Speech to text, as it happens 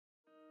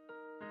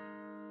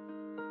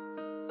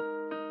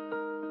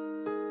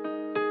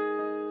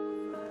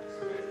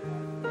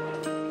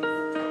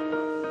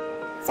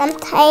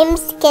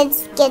Sometimes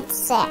kids get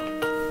sick.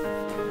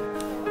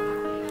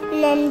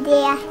 And then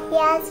their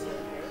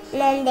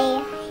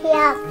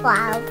hair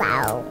falls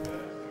out.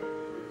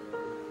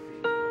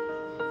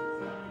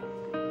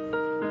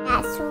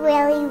 That's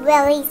really,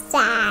 really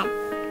sad.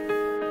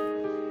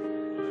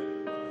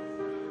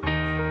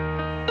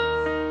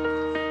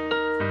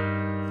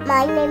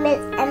 My name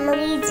is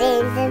Emily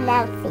James and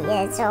I'm 3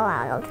 years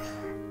old.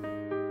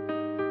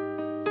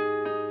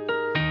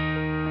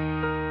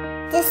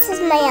 This is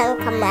my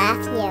Uncle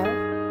Matthew.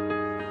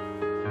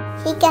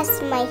 He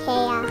gets my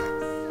hair.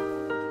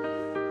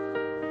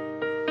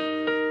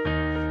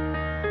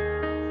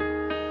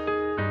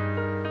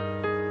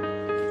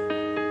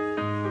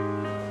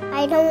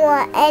 I don't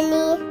want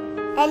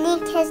any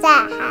kids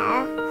that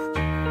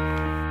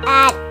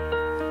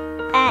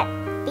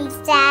be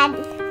sad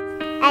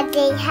that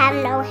they have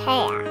no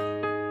hair.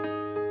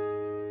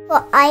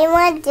 What I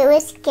want to do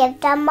is give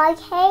them my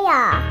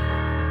hair.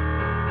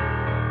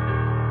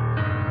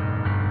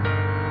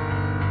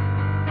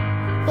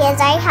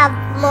 Because I have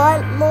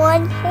more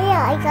hair,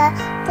 I got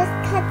just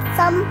cut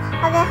some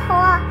of the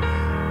hair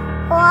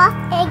off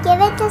and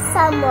give it to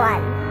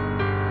someone.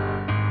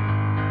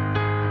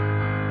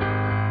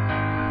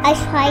 I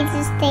try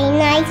to stay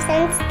nice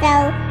and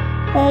still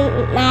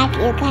when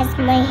Matthew cuts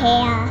my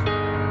hair.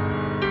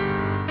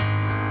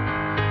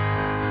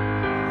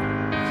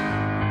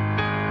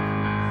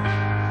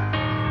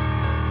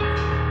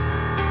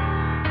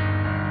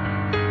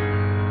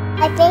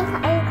 I think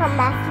Uncle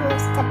Matthew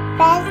is the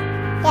best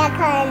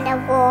haircut in the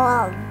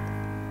world.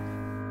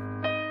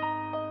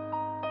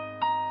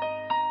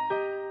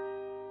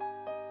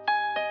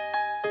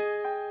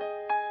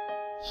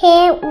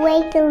 Can't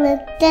wait to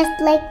look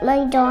just like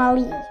my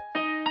dolly.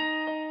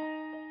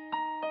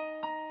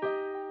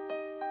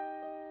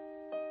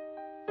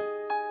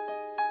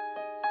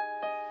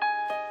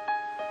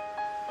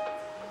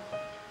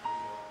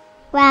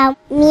 Wow,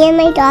 me and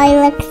my dolly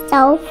look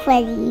so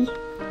pretty.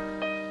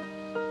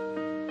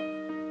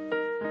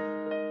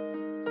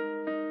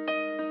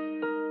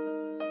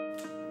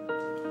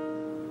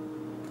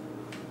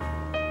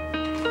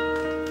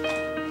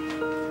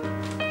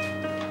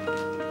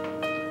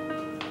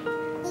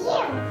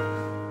 Yeah.